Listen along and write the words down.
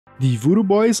The Voodoo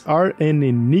Boys are an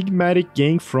enigmatic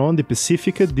gang from the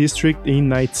Pacifica district in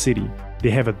Night City.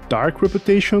 They have a dark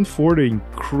reputation for their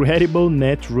incredible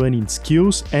net running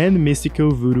skills and mystical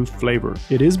voodoo flavor.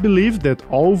 It is believed that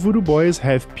all Voodoo Boys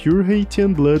have pure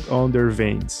Haitian blood on their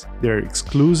veins. They are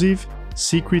exclusive,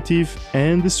 secretive,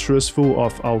 and distrustful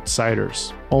of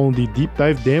outsiders. On the deep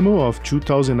dive demo of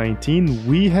 2019,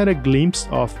 we had a glimpse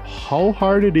of how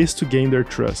hard it is to gain their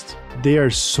trust. They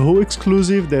are so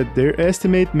exclusive that their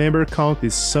estimate member count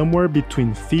is somewhere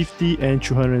between 50 and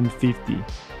 250.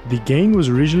 The gang was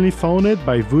originally founded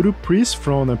by voodoo priests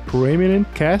from a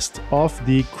prominent caste of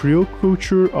the Creole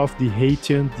culture of the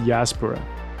Haitian diaspora.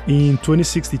 In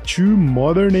 2062,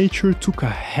 Mother Nature took a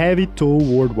heavy toll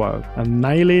worldwide.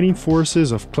 Annihilating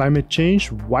forces of climate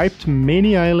change wiped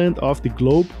many islands of the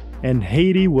globe, and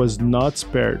Haiti was not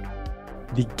spared.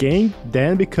 The gang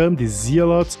then became the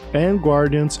zealots and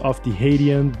guardians of the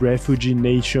Haitian refugee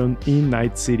nation in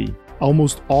Night City.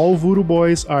 Almost all Voodoo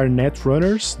Boys are net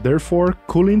runners, therefore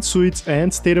cooling suits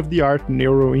and state-of-the-art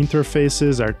neural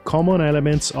interfaces are common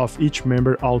elements of each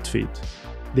member outfit.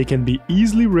 They can be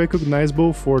easily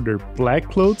recognizable for their black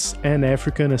clothes and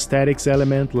African aesthetics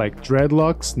elements like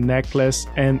dreadlocks, necklace,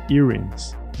 and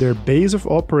earrings. Their base of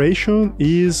operation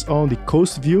is on the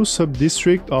Coastview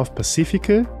subdistrict of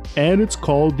Pacifica, and it's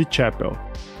called the Chapel.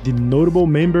 The notable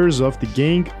members of the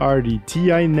gang are the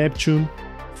T.I. Neptune,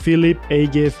 Philip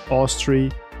Ageth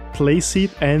Ostry, Placid,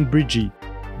 and Brigitte.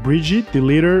 Brigitte, the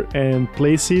leader, and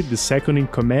Placid, the second in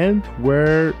command,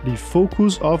 were the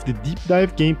focus of the deep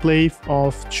dive gameplay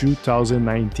of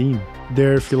 2019.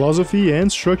 Their philosophy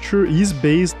and structure is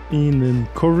based in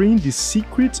uncovering the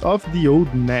secrets of the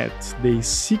old net. They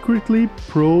secretly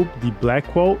probe the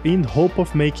black wall in hope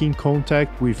of making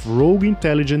contact with rogue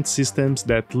intelligence systems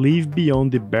that live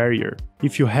beyond the barrier.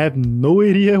 If you have no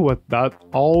idea what that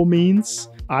all means,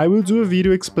 I will do a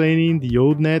video explaining the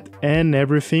old net and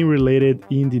everything related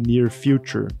in the near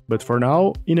future. But for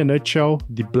now, in a nutshell,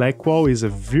 the black wall is a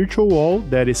virtual wall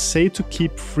that is said to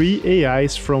keep free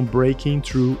AIs from breaking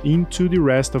through into the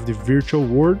rest of the virtual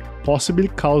world, possibly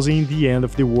causing the end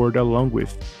of the world along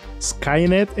with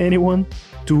Skynet, anyone?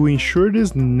 To ensure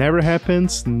this never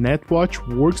happens, Netwatch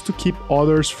works to keep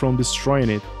others from destroying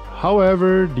it.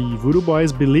 However, the Voodoo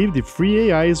Boys believe the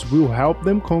free AIs will help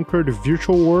them conquer the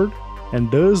virtual world and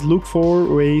thus look for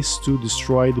ways to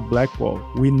destroy the black wall.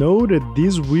 We know that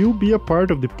this will be a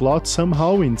part of the plot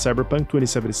somehow in Cyberpunk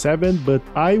 2077, but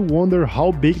I wonder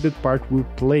how big that part will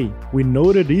play. We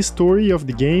know that this story of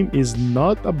the game is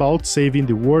not about saving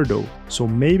the world though, so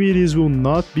maybe this will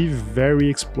not be very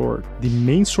explored. The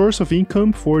main source of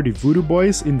income for the Voodoo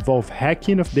Boys involve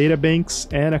hacking of databanks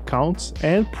and accounts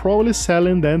and probably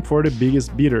selling them for the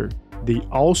biggest bidder. They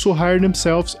also hire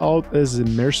themselves out as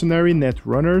mercenary net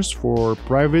runners for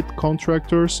private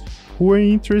contractors who are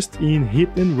interested in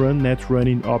hit-and-run net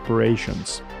running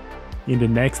operations. In the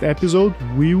next episode,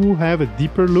 we will have a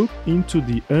deeper look into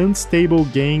the unstable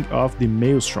gang of the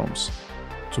Maelstroms.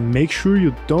 To make sure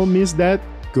you don't miss that,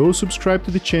 go subscribe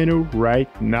to the channel right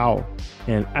now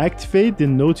and activate the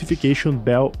notification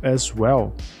bell as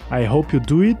well. I hope you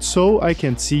do it so I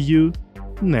can see you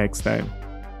next time.